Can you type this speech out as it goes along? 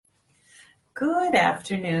Good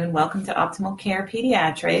afternoon. Welcome to Optimal Care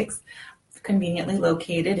Pediatrics, conveniently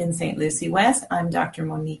located in St. Lucie West. I'm Dr.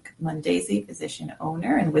 Monique Mundese, physician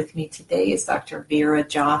owner, and with me today is Dr. Vera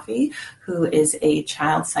Joffe, who is a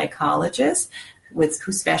child psychologist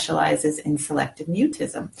who specializes in selective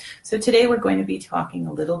mutism. So today we're going to be talking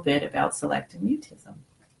a little bit about selective mutism.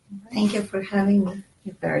 Thank you for having me.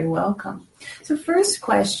 You're very welcome. So first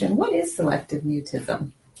question, what is selective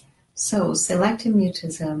mutism? So selective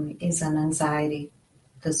mutism is an anxiety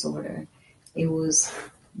disorder. It was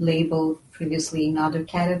labeled previously in other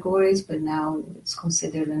categories, but now it's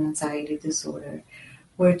considered an anxiety disorder,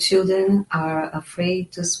 where children are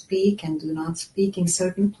afraid to speak and do not speak in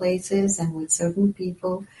certain places and with certain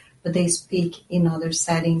people, but they speak in other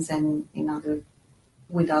settings and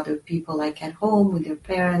with other people, like at home, with their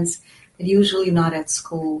parents, but usually not at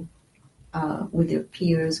school, with their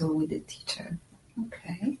peers or with the teacher.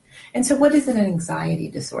 Okay. And so what is an anxiety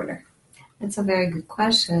disorder? That's a very good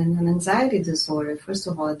question. An anxiety disorder, first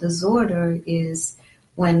of all, a disorder is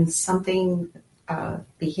when something,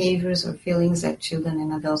 behaviors or feelings that children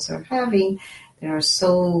and adults are having that are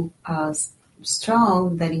so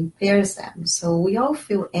strong that impairs them. So we all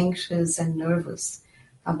feel anxious and nervous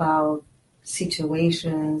about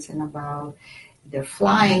situations and about either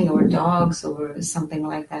flying or dogs or something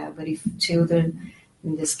like that. But if children,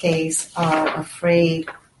 in this case, are afraid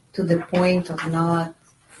to the point of not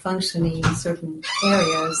functioning in certain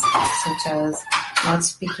areas, such as not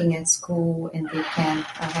speaking at school, and they can't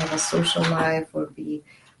have a social life or be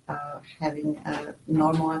having a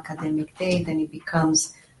normal academic day, then it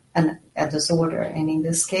becomes a disorder. And in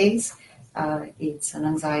this case, it's an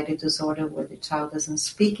anxiety disorder where the child doesn't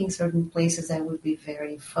speak in certain places that would be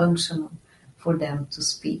very functional for them to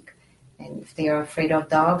speak. And if they are afraid of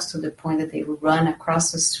dogs to the point that they will run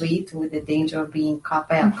across the street with the danger of being caught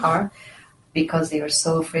by a car because they are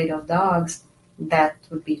so afraid of dogs, that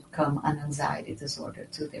would become an anxiety disorder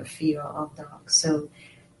to their fear of dogs. So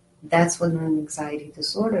that's what an anxiety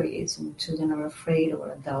disorder is, when children are afraid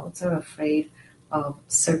or adults are afraid of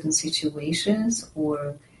certain situations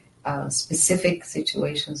or specific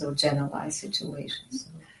situations or generalized situations.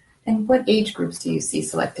 And what age groups do you see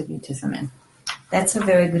selective mutism in? That's a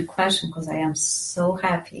very good question, because I am so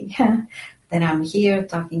happy that I'm here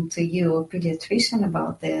talking to you, a pediatrician,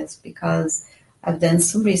 about this, because I've done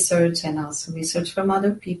some research, and also research from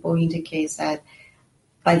other people indicates that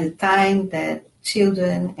by the time that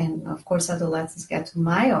children and, of course, adolescents get to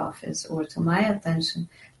my office or to my attention,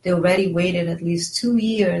 they already waited at least 2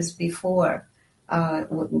 years before,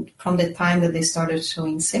 from the time that they started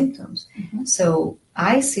showing symptoms. Mm-hmm. So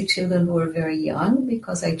I see children who are very young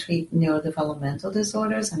because I treat neurodevelopmental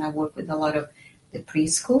disorders and I work with a lot of the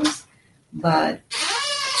preschools, but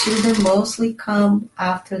children mostly come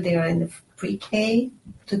after they are in the pre-K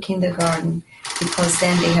to kindergarten, because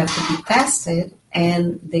then they have to be tested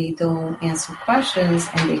and they don't answer questions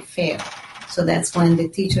and they fail. So that's when the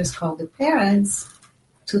teachers call the parents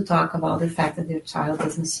to talk about the fact that their child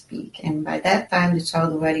doesn't speak. And by that time, the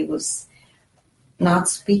child already was not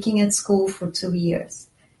speaking at school for 2 years,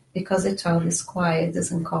 because the child is quiet,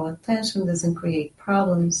 doesn't call attention, doesn't create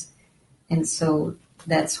problems. And so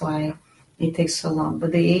that's why it takes so long.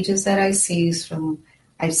 But the ages that I see is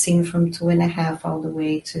I've seen from 2.5 all the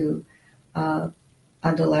way to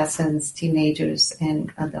adolescents, teenagers,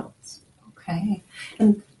 and adults. Okay.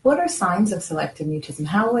 And what are signs of selective mutism?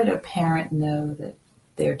 How would a parent know that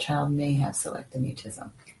their child may have selective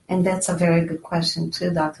mutism? And that's a very good question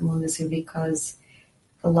too, Dr. Mundese, because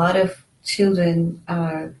a lot of children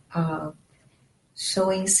are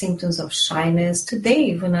showing symptoms of shyness.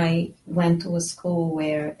 Today, when I went to a school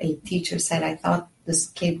where a teacher said, I thought this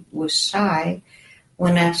kid was shy,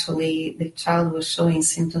 when actually the child was showing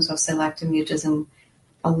symptoms of selective mutism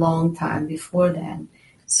a long time before then.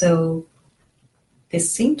 So the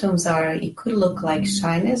symptoms are, it could look like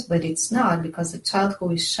shyness, but it's not, because a child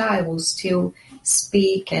who is shy will still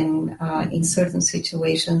speak and in certain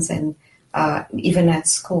situations and even at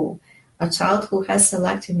school. A child who has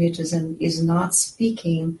selective mutism is not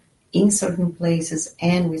speaking in certain places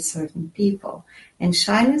and with certain people. And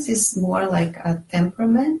shyness is more like a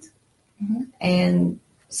temperament, mm-hmm. And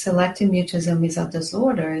selective mutism is a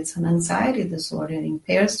disorder. It's an anxiety disorder. It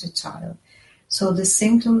impairs the child. So the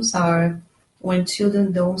symptoms are when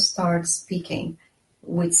children don't start speaking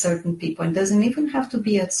with certain people. It doesn't even have to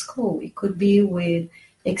be at school. It could be with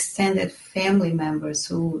extended family members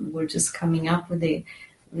who were just coming up with the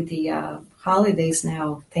holidays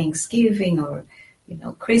now, Thanksgiving or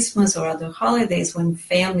Christmas or other holidays, when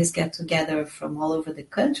families get together from all over the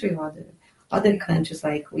country or other countries,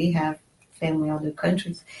 like we have family in other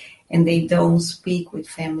countries, and they don't speak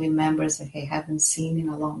with family members that they haven't seen in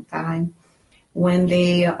a long time. When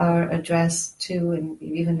they are addressed to, and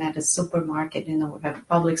even at a supermarket, we have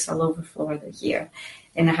Publix all over Florida here,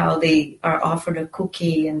 and how they are offered a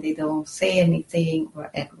cookie and they don't say anything, or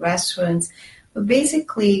at restaurants. But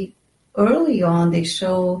basically, early on, they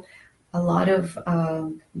show a lot of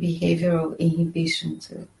behavioral inhibition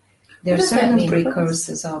too. There are certain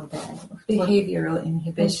precursors of that. Behavioral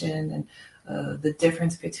inhibition and the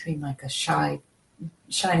difference between like a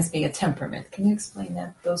shyness being a temperament. Can you explain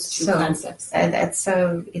those two concepts?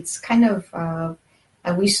 It's kind of,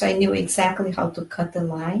 I wish I knew exactly how to cut the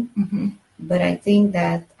line, but I think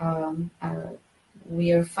that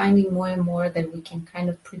we are finding more and more that we can kind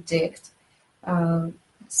of predict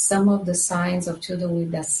some of the signs of children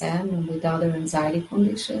with DSM and with other anxiety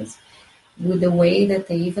conditions with the way that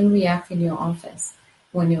they even react in your office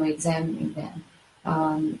when you're examining them.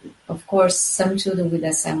 Of course, some children with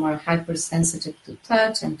DSM are hypersensitive to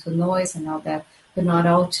touch and to noise and all that, but not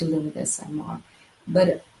all children with DSM are.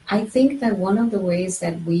 But I think that one of the ways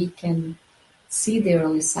that we can see the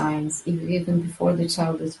early signs, even before the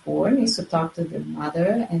child is born, is to talk to the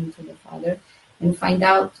mother and to the father and find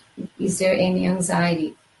out, is there any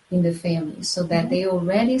anxiety in the family, so that they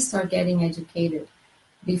already start getting educated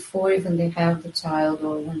before even they have the child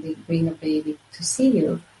or when they bring a baby to see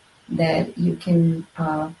you, that you can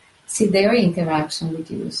see their interaction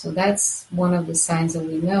with you. So that's one of the signs that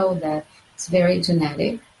we know that it's very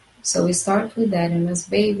genetic. So we start with that, and as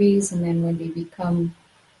babies, and then when they become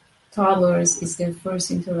toddlers, it's their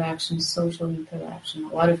first interaction, social interaction.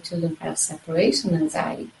 A lot of children have separation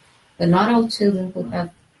anxiety, but not all children who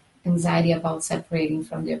have anxiety about separating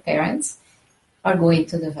from their parents are going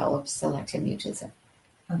to develop selective mutism.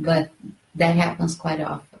 Okay. But that happens quite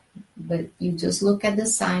often. But you just look at the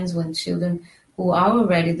signs when children who are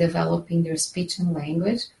already developing their speech and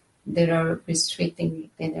language, that are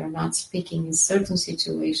restricting and they're not speaking in certain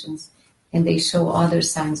situations, and they show other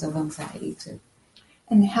signs of anxiety too.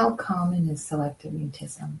 And how common is selective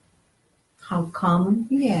mutism? How common?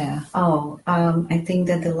 Yeah. I think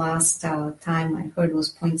that the last time I heard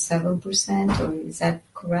was 0.7%, or is that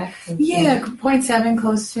correct? Yeah, 0.7,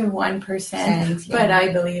 close to 1%, but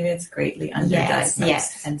I believe it's greatly underdiagnosed.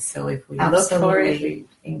 Yes. And so if we look for it, we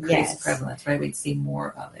increase prevalence, right? We'd see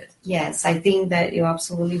more of it. Yes, I think that you're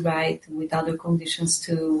absolutely right. With other conditions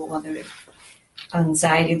too, other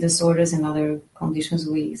anxiety disorders and other conditions,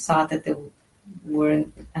 we thought that there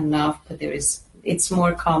weren't enough, but it's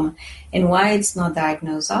more common. And why it's not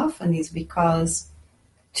diagnosed often is because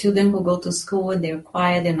children who go to school and they're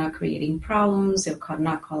quiet, they're not creating problems, they're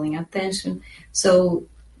not calling attention. So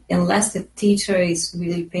unless the teacher is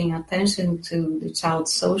really paying attention to the child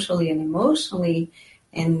socially and emotionally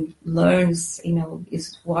and learns,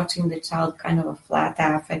 is watching the child kind of a flat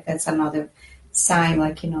affect, that's another sign,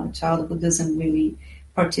 like, a child who doesn't really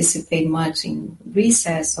participate much in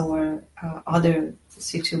recess or other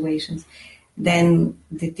situations, then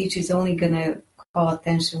the teacher is only going to call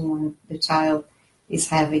attention when the child is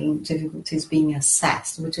having difficulties being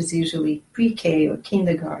assessed, which is usually pre-K or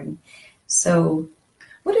kindergarten. So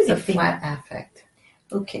what is a flat affect?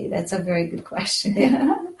 Okay, that's a very good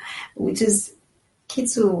question. Which is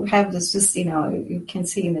kids who have this, just, you can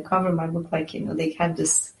see in the cover of my book, like, they have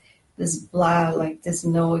this blah, like this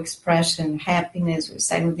no expression, happiness or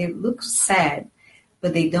sadness. They look sad,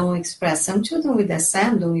 but they don't express. Some children with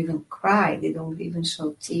DSM don't even cry. They don't even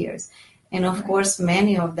show tears. And of course,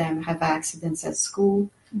 many of them have accidents at school,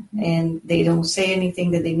 and they don't say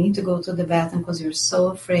anything, that they need to go to the bathroom because they're so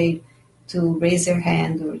afraid to raise their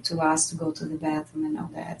hand or to ask to go to the bathroom and all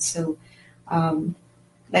that. So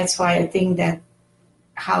that's why I think that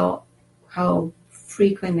how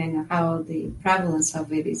frequent and how the prevalence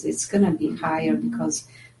of it is, it's going to be higher because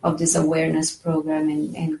of this awareness program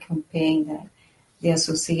and campaign that the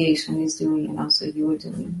association is doing, and also you're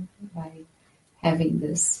doing by having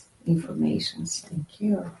this information. So.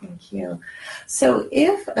 Thank you. So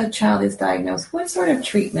if a child is diagnosed, what sort of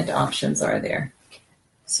treatment options are there?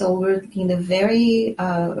 So we're in the very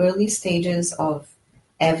early stages of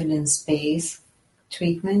evidence-based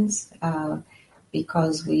treatments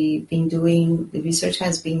because we've been doing, the research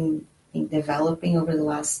has been developing over the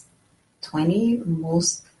last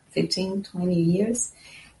 15, 20 years.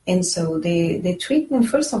 And so the treatment,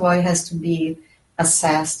 first of all, it has to be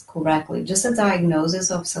assessed correctly. Just a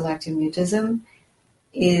diagnosis of selective mutism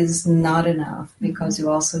is not enough because you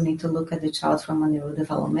also need to look at the child from a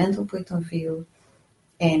neurodevelopmental point of view,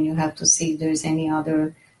 and you have to see if there's any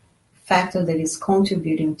other factor that is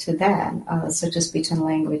contributing to that, such as speech and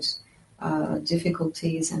language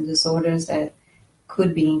difficulties and disorders that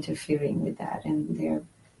could be interfering with that, and they're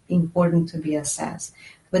important to be assessed.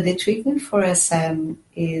 But the treatment for SM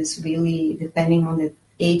is really depending on the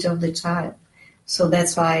age of the child. So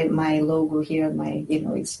that's why my logo here,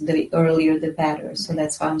 it's the earlier the better. So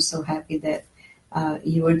that's why I'm so happy that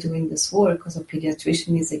you are doing this work, because a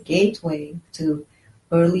pediatrician is a gateway to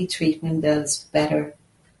early treatment that's better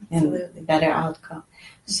and better outcome.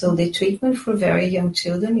 So the treatment for very young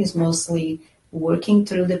children is mostly working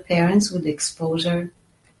through the parents with exposure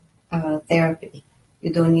therapy.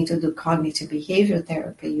 You don't need to do cognitive behavior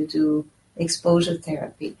therapy. You do exposure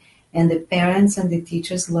therapy. And the parents and the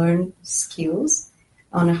teachers learn skills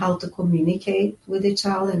on how to communicate with the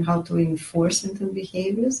child and how to enforce certain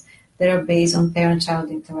behaviors that are based on parent-child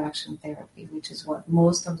interaction therapy, which is what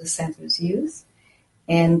most of the centers use.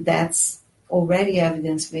 And that's already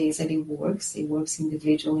evidence-based that it works. It works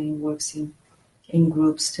individually, it works in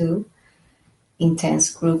groups too, intense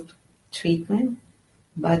group treatment.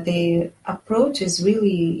 But the approach is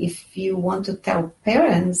really, if you want to tell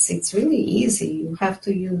parents, it's really easy. You have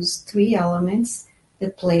to use 3 elements: the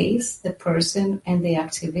place, the person, and the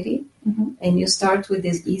activity. Mm-hmm. And you start with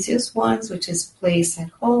the easiest ones, which is place at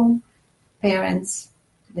home, parents,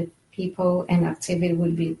 the people, and activity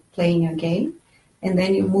would be playing a game. And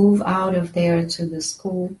then you move out of there to the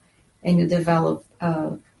school and you develop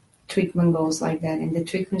treatment goals like that. And the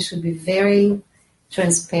treatment should be very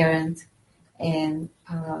transparent, and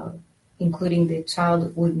including the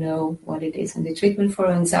child would know what it is. And the treatment for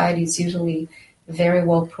anxiety is usually very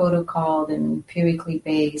well protocoled and empirically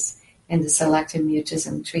based, and the selective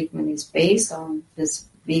mutism treatment is based on this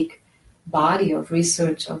big body of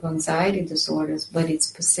research of anxiety disorders, but it's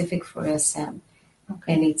specific for SM.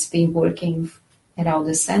 Okay. And it's been working at all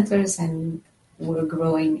the centers, and we're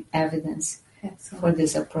growing evidence for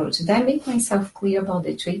this approach. Did I make myself clear about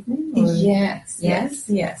the treatment? Or? Yes.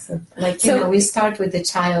 Like, we start with the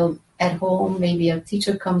child at home. Maybe a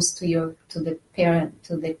teacher comes to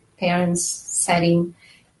the parent's setting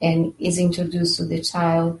and is introduced to the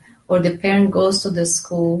child, or the parent goes to the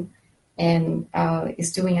school and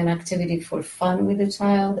is doing an activity for fun with the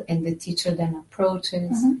child, and the teacher then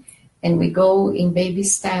approaches. Mm-hmm. And we go in baby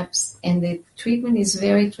steps, and the treatment is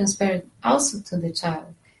very transparent also to the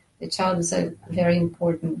child. The child is a very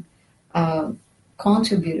important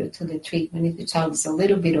contributor to the treatment if the child is a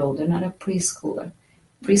little bit older, not a preschooler.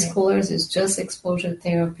 Preschoolers is just exposure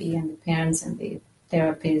therapy, and the parents and the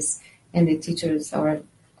therapists and the teachers are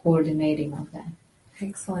coordinating on that.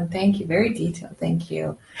 Excellent. Thank you. Very detailed. Thank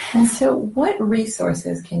you. And so what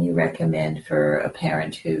resources can you recommend for a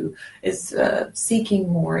parent who is seeking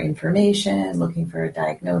more information, looking for a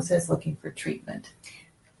diagnosis, looking for treatment?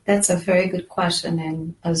 That's a very good question.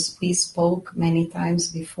 And as we spoke many times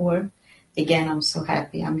before, again, I'm so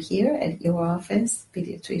happy I'm here at your office,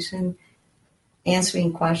 pediatrician,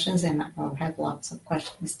 answering questions, and I'll have lots of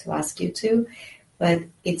questions to ask you too. But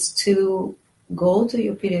it's to go to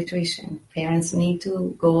your pediatrician. Parents need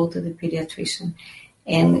to go to the pediatrician.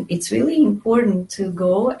 And it's really important to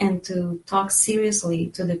go and to talk seriously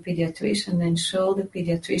to the pediatrician and show the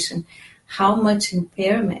pediatrician how much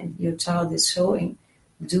impairment your child is showing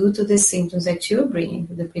due to the symptoms that you're bringing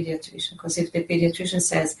to the pediatrician. Because if the pediatrician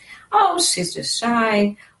says, oh, she's just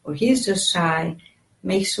shy, or he's just shy,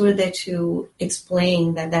 make sure that you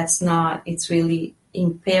explain that that's not, it's really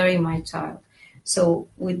impairing my child. So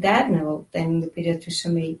with that note, then the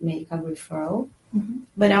pediatrician may make a referral. Mm-hmm.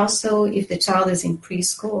 But also, if the child is in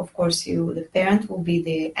preschool, of course, the parent will be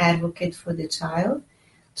the advocate for the child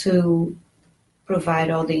to provide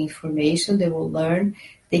all the information they will learn.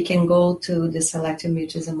 They can go to the Selective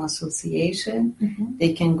Mutism Association. Mm-hmm.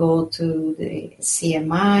 They can go to the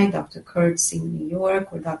CMI, Dr. Kurtz in New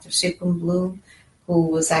York, or Dr. Schippenblum, who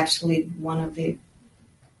was actually one of the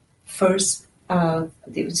first.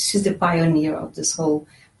 She's the pioneer of this whole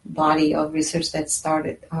body of research that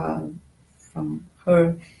started from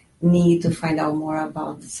her need to find out more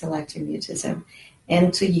about selective mutism.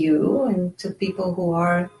 And to you and to people who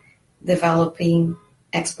are developing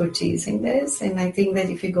expertise in this. And I think that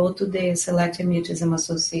if you go to the Selective Mutism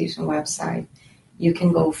Association website, you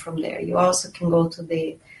can go from there. You also can go to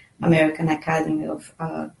the American Academy of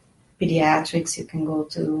Pediatrics. You can go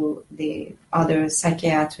to the other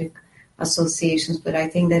psychiatric associations, but I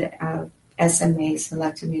think that SMA,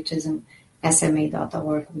 Selective Mutism,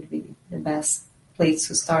 SMA.org would be the best place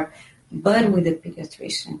to start, but with a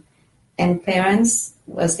pediatrician. And parents,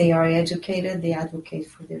 as they are educated, they advocate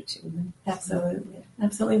for their children. Absolutely.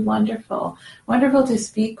 Absolutely wonderful. Wonderful to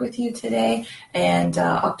speak with you today. And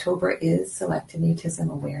October is Selective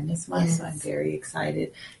Mutism Awareness Month, Yes. so I'm very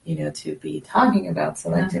excited, to be talking about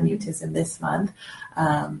selective mutism this month.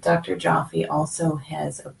 Dr. Joffe also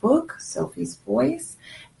has a book, Sophie's Voice,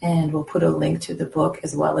 and we'll put a link to the book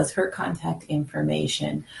as well as her contact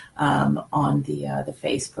information on the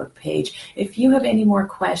Facebook page. If you have any more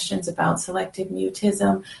questions about selective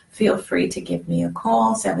mutism, feel free to give me a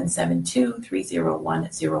call,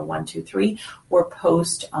 772-301-0123, or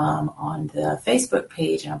post on the Facebook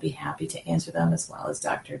page, and I'll be happy to answer them as well as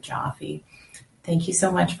Dr. Joffe. Thank you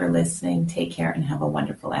so much for listening. Take care and have a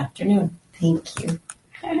wonderful afternoon. Thank you.